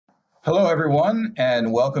Hello, everyone,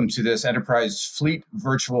 and welcome to this Enterprise Fleet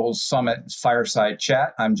Virtual Summit Fireside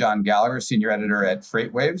Chat. I'm John Gallagher, Senior Editor at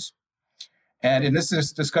FreightWaves. And in this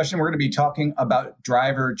discussion, we're going to be talking about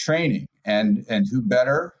driver training. And who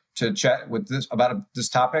better to chat with this about this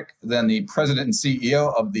topic than the President and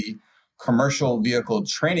CEO of the Commercial Vehicle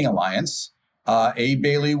Training Alliance, A.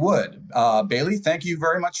 Bailey Wood. Bailey, thank you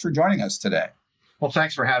very much for joining us today. Well,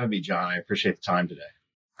 thanks for having me, John. I appreciate the time today.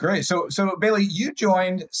 Great. So Bailey, you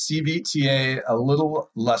joined CVTA a little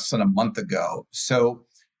less than a month ago. So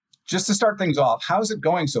just to start things off, how's it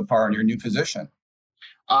going so far in your new position?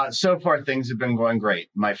 So far, things have been going great.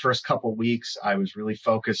 My first couple weeks, I was really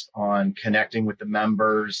focused on connecting with the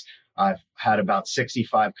members. I've had about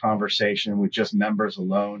 65 conversations with just members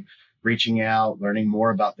alone, reaching out, learning more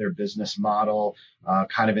about their business model,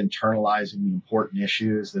 kind of internalizing the important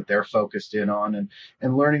issues that they're focused in on,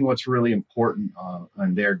 and learning what's really important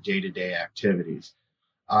on their day-to-day activities.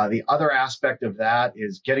 The other aspect of that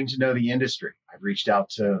is getting to know the industry. I've reached out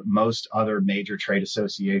to most other major trade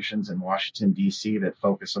associations in Washington, D.C. that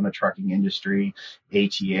focus on the trucking industry,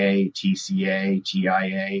 ATA, TCA,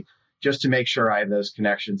 TIA, just to make sure I have those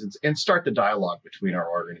connections and start the dialogue between our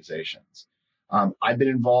organizations. I've been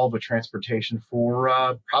involved with transportation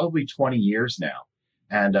for probably 20 years now,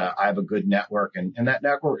 and I have a good network, and that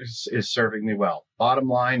network is serving me well. Bottom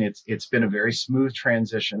line, it's been a very smooth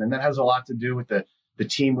transition, and that has a lot to do with the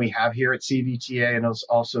team we have here at CVTA, and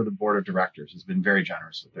also the board of directors has been very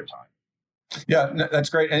generous with their time. Yeah, no, that's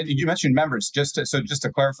great. And you mentioned members. Just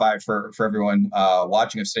to clarify for everyone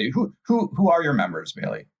watching us today, who are your members,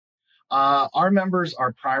 Bailey? Our members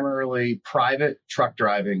are primarily private truck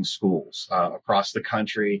driving schools across the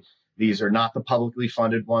country. These are not the publicly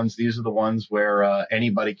funded ones. These are the ones where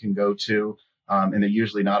anybody can go to, and they're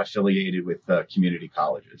usually not affiliated with community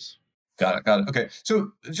colleges. Got it. Okay.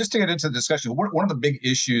 So just to get into the discussion, one of the big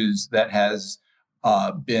issues that has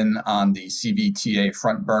been on the CVTA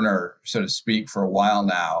front burner, so to speak, for a while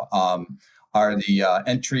now, are the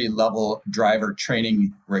entry-level driver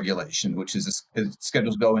training regulation, which is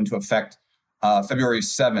scheduled to go into effect February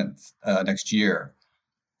 7th next year.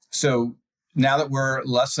 So now that we're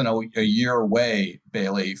less than a year away,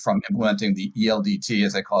 Bailey, from implementing the ELDT,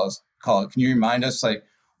 as I call it, can you remind us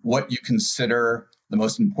what you consider the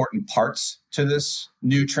most important parts to this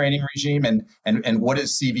new training regime, and what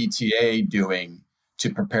is CVTA doing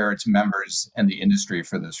to prepare its members and the industry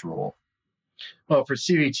for this rule? Well, for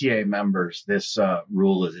CVTA members, this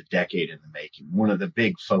rule is a decade in the making. One of the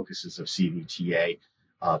big focuses of CVTA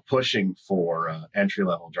pushing for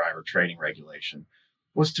entry-level driver training regulation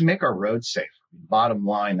was to make our roads safer. Bottom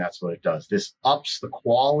line, that's what it does. This ups the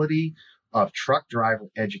quality of truck driver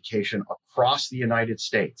education across the United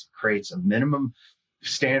States. It creates a minimum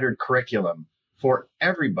standard curriculum for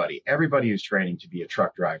everybody who's training to be a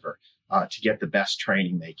truck driver to get the best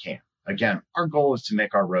training they can. Again, our goal is to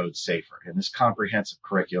make our roads safer, and this comprehensive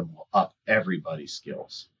curriculum will up everybody's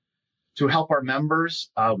skills. To help our members,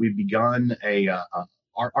 we've begun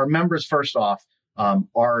our members, first off,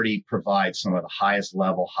 already provide some of the highest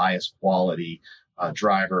level, highest quality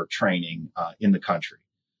driver training in the country.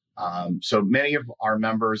 So many of our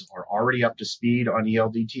members are already up to speed on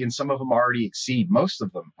ELDT, and some of them most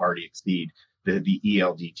of them already exceed the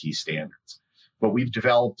ELDT standards. But we've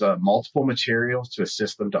developed multiple materials to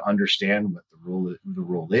assist them to understand what the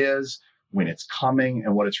rule is, when it's coming,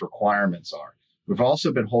 and what its requirements are. We've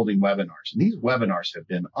also been holding webinars, and these webinars have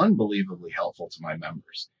been unbelievably helpful to my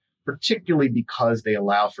members, particularly because they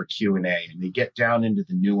allow for Q&A, and they get down into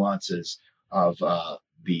the nuances of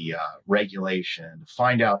the regulation to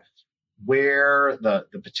find out where the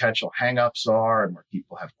potential hangups are and where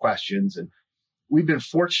people have questions. And we've been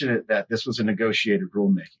fortunate that this was a negotiated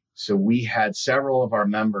rulemaking. So we had several of our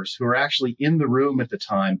members who were actually in the room at the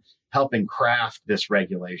time helping craft this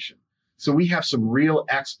regulation. So we have some real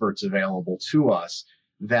experts available to us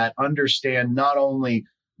that understand not only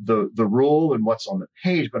the rule and what's on the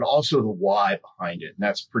page, but also the why behind it. And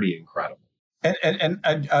that's pretty incredible. And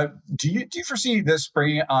do you foresee this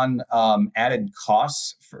bringing on added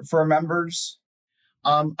costs for members?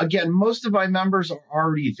 Again, most of my members are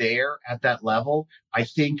already there at that level. I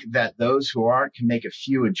think that those who aren't can make a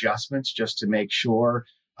few adjustments just to make sure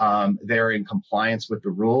they're in compliance with the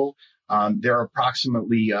rule. There are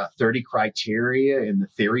approximately 30 criteria in the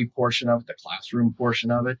theory portion of it, the classroom portion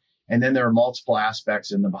of it. And then there are multiple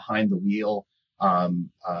aspects in the behind the wheel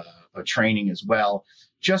training as well,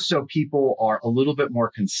 just so people are a little bit more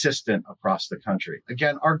consistent across the country.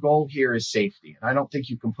 Again, our goal here is safety, and I don't think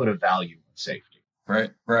you can put a value on safety.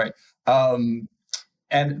 Right. And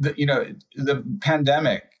the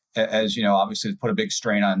pandemic as you know, obviously has put a big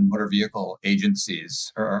strain on motor vehicle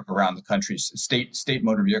agencies around the country, state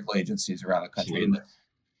motor vehicle agencies around the country, and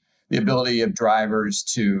the ability of drivers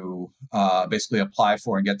to basically apply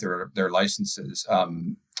for and get their licenses.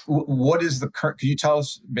 What is the current? Can you tell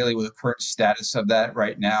us, Bailey, what the current status of that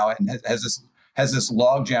right now? And has this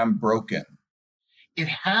logjam broken? It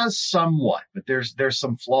has somewhat, but there's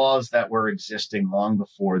some flaws that were existing long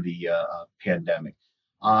before the pandemic.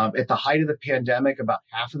 At the height of the pandemic, about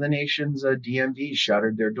half of the nation's DMVs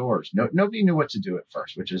shuttered their doors. Nobody knew what to do at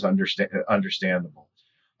first, which is understandable.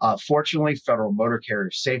 Fortunately, Federal Motor Carrier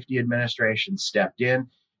Safety Administration stepped in,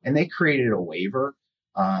 and they created a waiver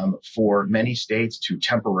for many states to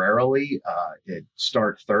temporarily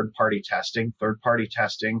start third-party testing. Third-party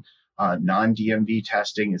testing, non-DMV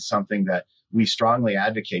testing is something that we strongly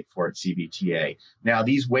advocate for at CVTA. Now,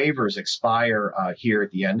 these waivers expire here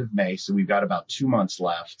at the end of May, so we've got about 2 months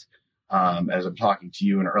left as I'm talking to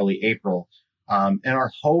you in early April. And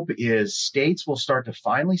our hope is states will start to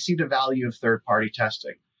finally see the value of third-party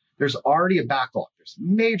testing. There's already a backlog. There's a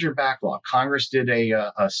major backlog. Congress did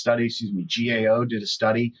a study, GAO did a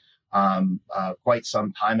study quite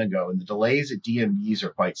some time ago, and the delays at DMVs are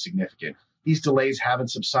quite significant. These delays haven't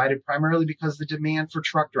subsided primarily because the demand for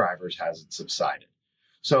truck drivers hasn't subsided.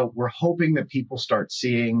 So we're hoping that people start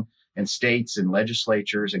seeing, and states and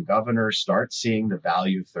legislatures and governors start seeing the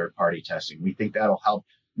value of third-party testing. We think that'll help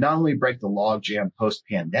not only break the logjam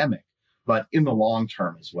post-pandemic, but in the long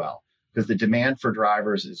term as well, because the demand for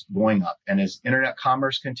drivers is going up. And as internet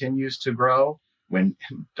commerce continues to grow, when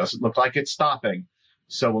it doesn't look like it's stopping,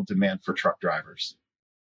 so will demand for truck drivers.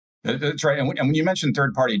 That's right. And when you mentioned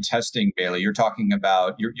third-party testing, Bailey, you're talking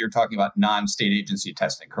about non-state agency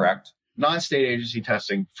testing, correct? Non-state agency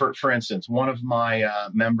testing. For instance, one of my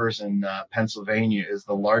members in Pennsylvania is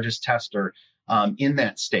the largest tester in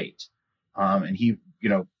that state, and he,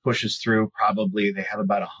 pushes through. Probably they have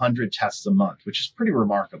about 100 tests a month, which is pretty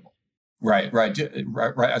remarkable. Right.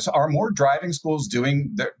 So, are more driving schools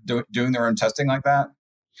doing their own testing like that?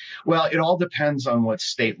 Well, it all depends on what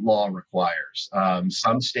state law requires.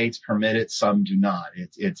 Some states permit it, some do not.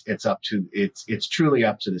 It's truly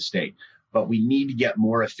up to the state. But we need to get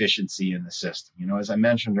more efficiency in the system. As I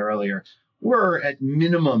mentioned earlier, we're at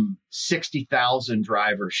minimum 60,000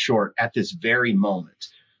 drivers short at this very moment.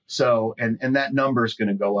 So, and that number is going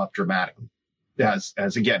to go up dramatically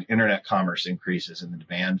as again, internet commerce increases and the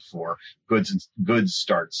demand for goods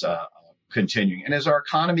starts continuing. And as our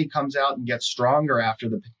economy comes out and gets stronger after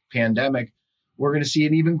the pandemic, we're going to see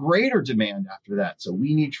an even greater demand after that. So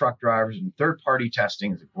we need truck drivers, and third-party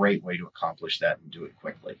testing is a great way to accomplish that and do it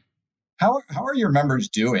quickly. How are your members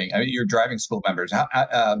doing? I mean, your driving school members,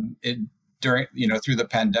 during through the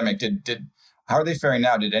pandemic, how are they faring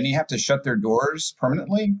now? Did any have to shut their doors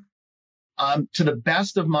permanently? To the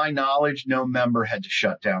best of my knowledge, no member had to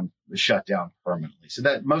shut down permanently. So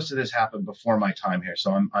that most of this happened before my time here.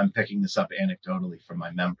 So I'm picking this up anecdotally from my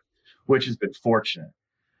member, which has been fortunate.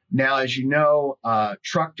 Now, as you know,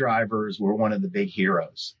 truck drivers were one of the big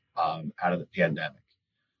heroes out of the pandemic.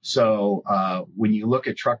 So when you look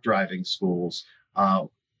at truck driving schools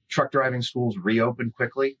reopened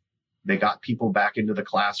quickly. They got people back into the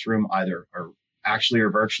classroom, either or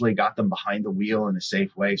virtually, got them behind the wheel in a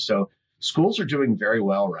safe way. So schools are doing very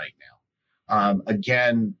well right now.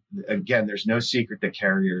 Again, there's no secret that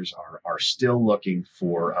carriers are still looking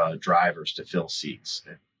for drivers to fill seats.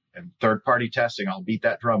 And third-party testing, I'll beat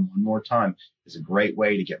that drum one more time, is a great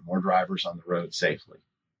way to get more drivers on the road safely.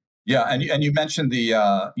 Yeah, and you mentioned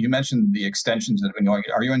the extensions that have been going.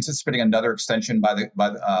 Are you anticipating another extension by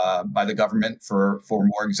the government for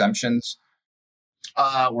more exemptions?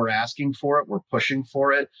 We're asking for it. We're pushing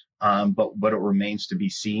for it, but it remains to be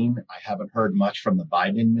seen. I haven't heard much from the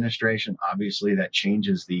Biden administration. Obviously, that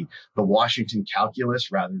changes the Washington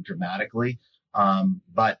calculus rather dramatically,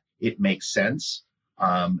 but it makes sense.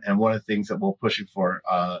 And one of the things that we're pushing for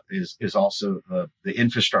is also the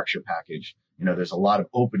infrastructure package. There's a lot of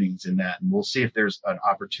openings in that, and we'll see if there's an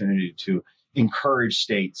opportunity to encourage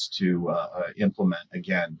states to implement,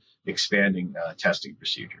 again, expanding testing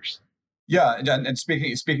procedures. Yeah, and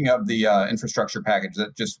speaking of the infrastructure package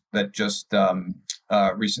that just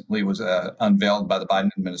recently was unveiled by the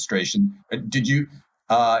Biden administration, did you?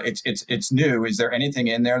 It's new. Is there anything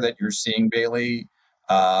in there that you're seeing, Bailey,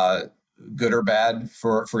 good or bad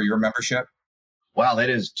for your membership? Wow,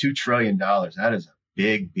 that is $2 trillion. That is a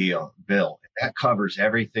big bill. That covers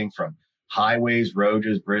everything from highways,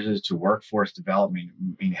 roads, bridges to workforce development.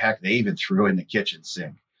 I mean, heck, they even threw in the kitchen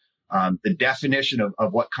sink. The definition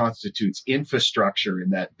of what constitutes infrastructure in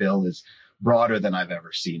that bill is broader than I've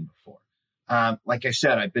ever seen before. Like I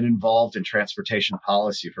said, I've been involved in transportation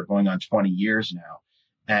policy for going on 20 years now.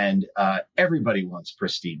 And everybody wants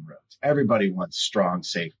pristine roads. Everybody wants strong,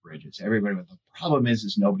 safe bridges. The problem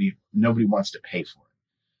is nobody wants to pay for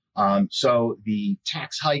it. So the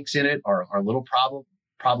tax hikes in it are a little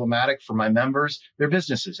problematic for my members. They're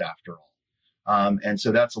businesses after all. And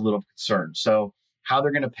so that's a little concern. So how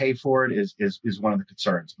they're going to pay for it is one of the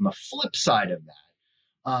concerns. On the flip side of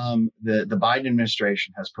that, the Biden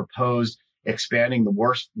administration has proposed expanding the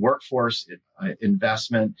workforce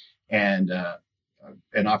investment and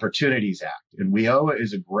Opportunities Act. And WIOA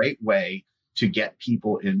is a great way to get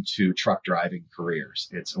people into truck driving careers.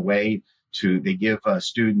 It's a way they give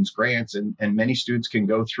students grants, and many students can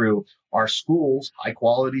go through our schools, high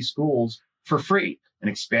quality schools, for free. And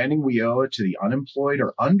expanding WIOA to the unemployed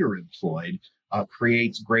or underemployed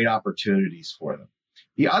creates great opportunities for them.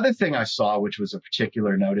 The other thing I saw, which was a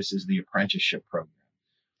particular notice, is the apprenticeship program.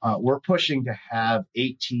 We're pushing to have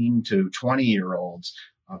 18 to 20-year-olds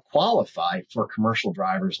qualify for a commercial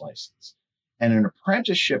driver's license. And an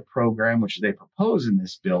apprenticeship program, which they propose in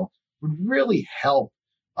this bill, would really help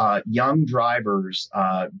young drivers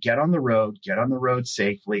get on the road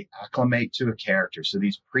safely, acclimate to a character. So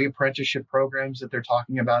these pre-apprenticeship programs that they're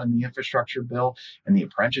talking about in the infrastructure bill and the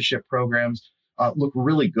apprenticeship programs look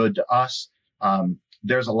really good to us.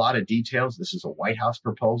 There's a lot of details. This is a White House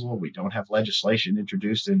proposal. We don't have legislation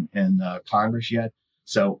introduced in Congress yet.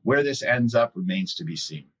 So where this ends up remains to be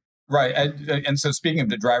seen. Right. And so speaking of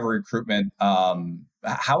the driver recruitment,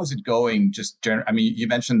 how is it going? You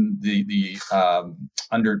mentioned the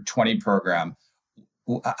under 20 program.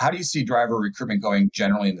 How do you see driver recruitment going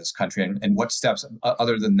generally in this country? And what steps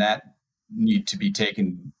other than that need to be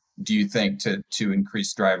taken, do you think, to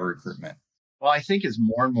increase driver recruitment? Well, I think as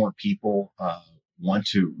more and more people want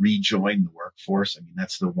to rejoin the workforce,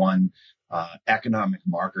 that's the one economic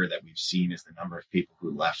marker that we've seen is the number of people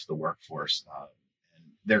who left the workforce. And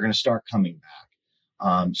they're going to start coming back.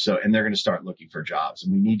 And they're going to start looking for jobs.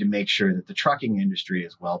 And we need to make sure that the trucking industry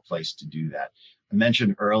is well placed to do that. I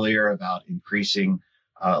mentioned earlier about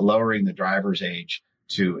lowering the driver's age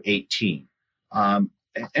to 18. And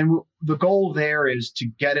the goal there is to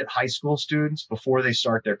get at high school students before they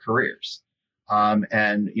start their careers.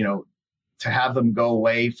 To have them go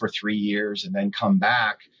away for 3 years and then come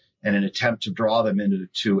back in an attempt to draw them into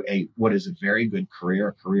what is a very good career,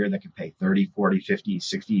 a career that can pay $30, $40, $50,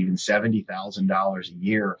 $60, even $70,000 a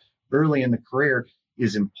year early in the career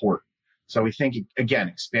is important. So we think, again,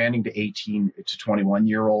 expanding to 18 to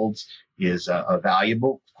 21-year-olds is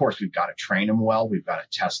valuable. Of course, we've got to train them well. We've got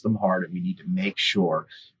to test them hard, and we need to make sure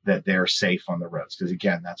that they're safe on the roads. Because,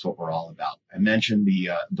 again, that's what we're all about. I mentioned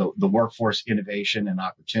the Workforce Innovation and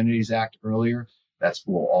Opportunities Act earlier. That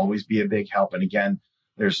will always be a big help. And, again,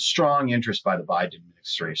 there's a strong interest by the Biden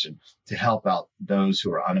administration to help out those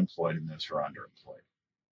who are unemployed and those who are underemployed.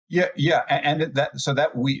 Yeah, and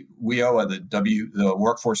WIOA, the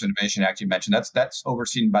Workforce Innovation Act you mentioned, that's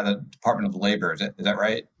overseen by the Department of Labor. Is that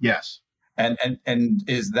right? Yes. And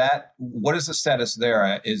what is the status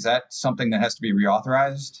there? Is that something that has to be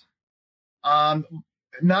reauthorized? Not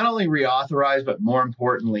only reauthorized, but more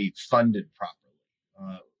importantly, funded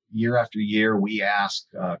properly. Year after year, we ask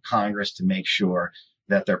Congress to make sure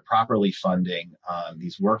that they're properly funding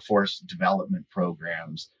these workforce development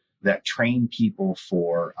programs that train people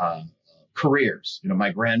for careers.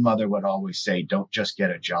 My grandmother would always say, don't just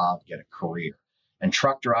get a job, get a career. And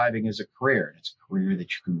truck driving is a career. And it's a career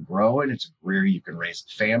that you can grow in. It's a career you can raise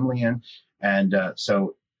a family in. And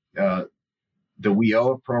so the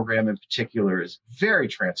WIOA program in particular is very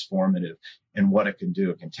transformative in what it can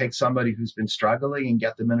do. It can take somebody who's been struggling and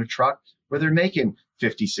get them in a truck where they're making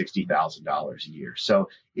 $50,000, $60,000 a year. So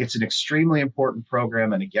it's an extremely important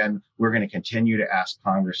program. And again, we're going to continue to ask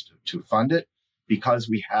Congress to fund it because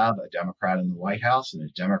we have a Democrat in the White House and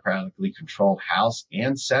a democratically controlled House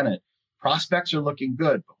and Senate. Prospects are looking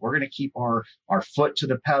good, but we're going to keep our foot to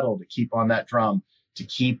the pedal, to keep on that drum, to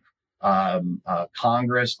keep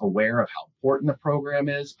Congress aware of how important the program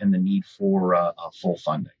is and the need for full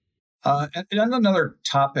funding. And on another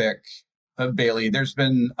topic, Bailey, there's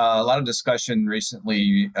been a lot of discussion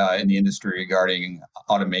recently in the industry regarding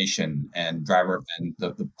automation and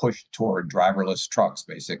the push toward driverless trucks,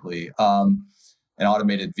 basically, and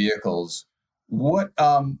automated vehicles. What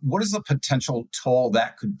is the potential toll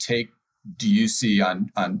that could take, do you see,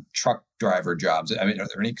 on truck driver jobs? Are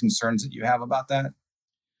there any concerns that you have about that?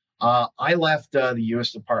 I left the U.S.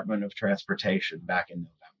 Department of Transportation back in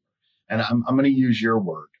November. And I'm going to use your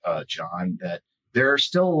word, John, that there are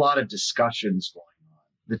still a lot of discussions going on.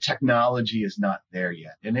 The technology is not there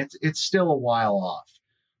yet, and it's still a while off.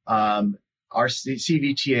 our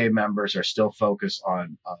CVTA members are still focused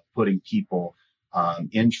on putting people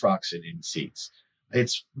in trucks and in seats.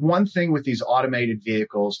 It's one thing with these automated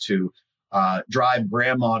vehicles to drive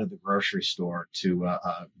grandma to the grocery store to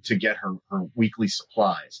get her weekly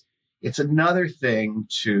supplies. It's another thing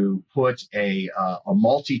to put a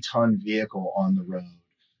multi-ton vehicle on the road,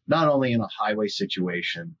 not only in a highway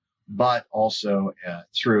situation, but also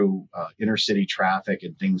through intercity traffic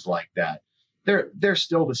and things like that. They're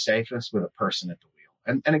still the safest with a person at the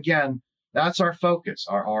wheel. And again, that's our focus.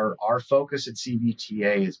 Our focus at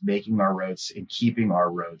CVTA is making our roads and keeping our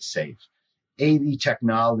roads safe. AV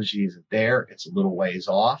technology is there. It's a little ways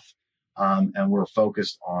off. And we're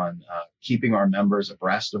focused on keeping our members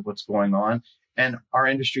abreast of what's going on. And our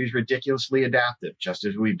industry is ridiculously adaptive, just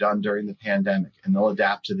as we've done during the pandemic. And they'll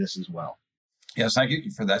adapt to this as well. Yes, thank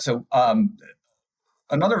you for that. So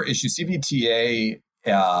another issue, CVTA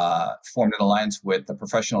formed an alliance with the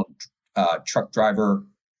Professional Truck Driver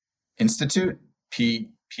Institute,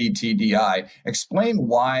 PTDI. Explain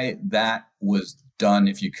why that was done,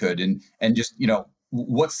 if you could, and just,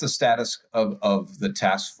 what's the status of the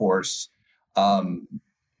task force? From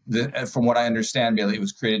what I understand, Bailey, it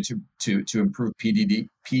was created to improve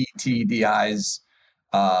PTDI's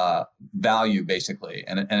value, basically,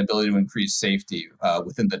 and ability to increase safety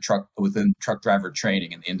within truck driver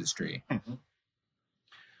training in the industry. Mm-hmm.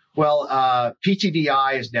 Well,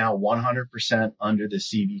 PTDI is now 100% under the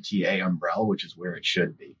CVTA umbrella, which is where it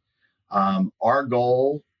should be. Our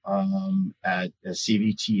goal at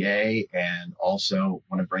CVTA, and also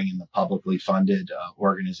want to bring in the publicly funded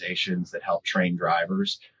organizations that help train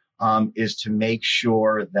drivers, is to make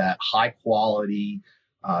sure that high quality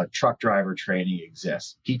truck driver training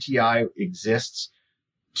exists. PTI exists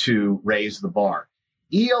to raise the bar.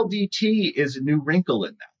 ELDT is a new wrinkle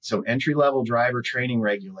in that. So entry-level driver training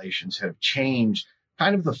regulations have changed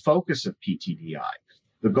kind of the focus of PTDI.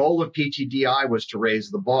 The goal of PTDI was to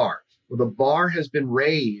raise the bar. Well, the bar has been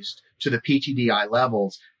raised to the PTDI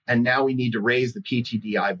levels, and now we need to raise the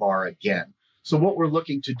PTDI bar again. So what we're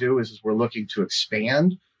looking to do is we're looking to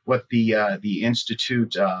expand what the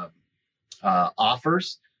Institute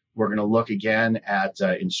offers. We're going to look again at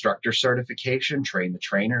instructor certification, train the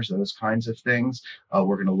trainers, those kinds of things.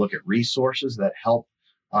 We're going to look at resources that help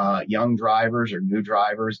young drivers or new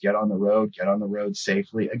drivers get on the road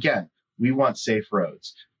safely. Again, we want safe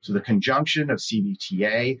roads. So the conjunction of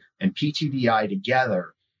CVTA and PTDI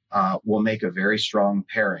together will make a very strong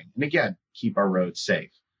pairing. And again, keep our roads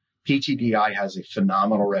safe. PTDI has a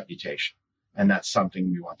phenomenal reputation, and that's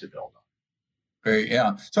something we want to build on.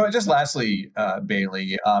 Yeah. So just lastly,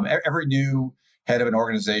 Bailey, every new head of an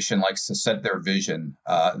organization likes to set their vision,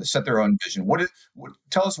 set their own vision.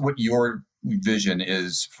 Tell us what your vision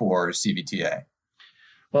is for CVTA.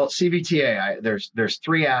 Well, CVTA, there's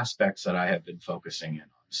three aspects that I have been focusing in on.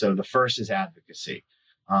 So the first is advocacy.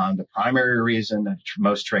 The primary reason that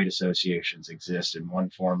most trade associations exist in one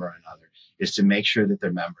form or another is to make sure that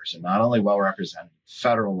their members are not only well represented at the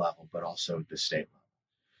federal level, but also at the state level.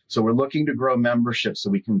 So we're looking to grow membership so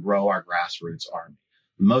we can grow our grassroots army.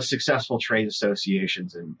 The most successful trade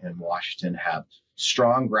associations in Washington have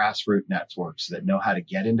strong grassroots networks that know how to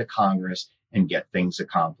get into Congress and get things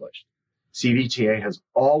accomplished. CVTA has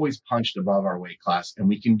always punched above our weight class, and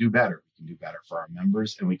we can do better. We can do better for our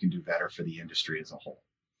members, and we can do better for the industry as a whole.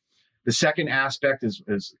 The second aspect is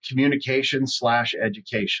communication /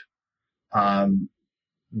 education.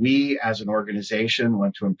 We, as an organization,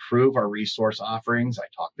 want to improve our resource offerings. I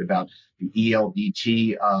talked about the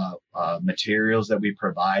ELDT materials that we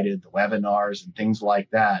provided, the webinars and things like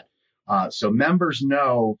that. So members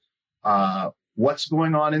know what's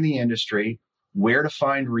going on in the industry, where to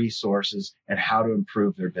find resources, and how to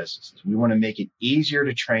improve their businesses. We want to make it easier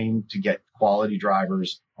to train to get quality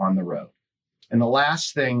drivers on the road. And the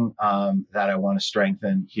last thing that I want to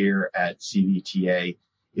strengthen here at CVTA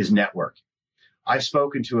is networking. I've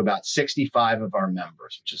spoken to about 65 of our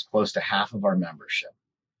members, which is close to half of our membership.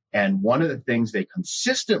 And one of the things they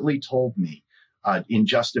consistently told me in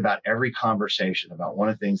just about every conversation about one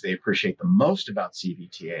of the things they appreciate the most about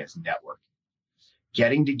CVTA is networking.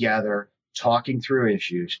 Getting together, talking through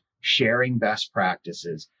issues, sharing best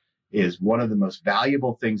practices is one of the most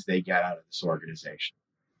valuable things they get out of this organization.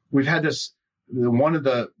 We've had this. One of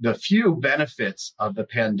the few benefits of the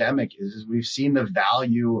pandemic is we've seen the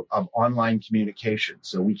value of online communication,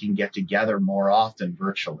 so we can get together more often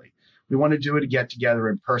virtually. We want to do it to get together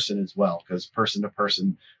in person as well, because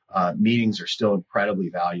person-to-person meetings are still incredibly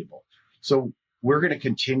valuable. So we're going to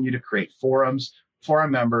continue to create forums for our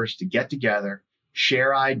members to get together,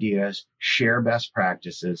 share ideas, share best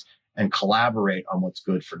practices, and collaborate on what's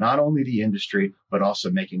good for not only the industry, but also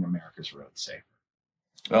making America's roads safe.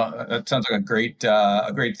 Well, that sounds like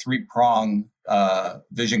a great three-prong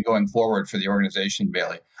vision going forward for the organization,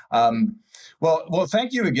 Bailey. Well,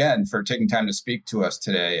 thank you again for taking time to speak to us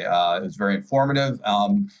today. It was very informative,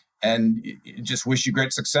 and just wish you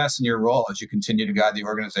great success in your role as you continue to guide the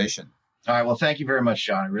organization. All right. Well, thank you very much,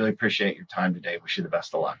 John. I really appreciate your time today. Wish you the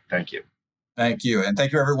best of luck. Thank you. Thank you. And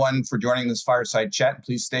thank you, everyone, for joining this fireside chat.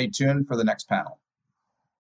 Please stay tuned for the next panel.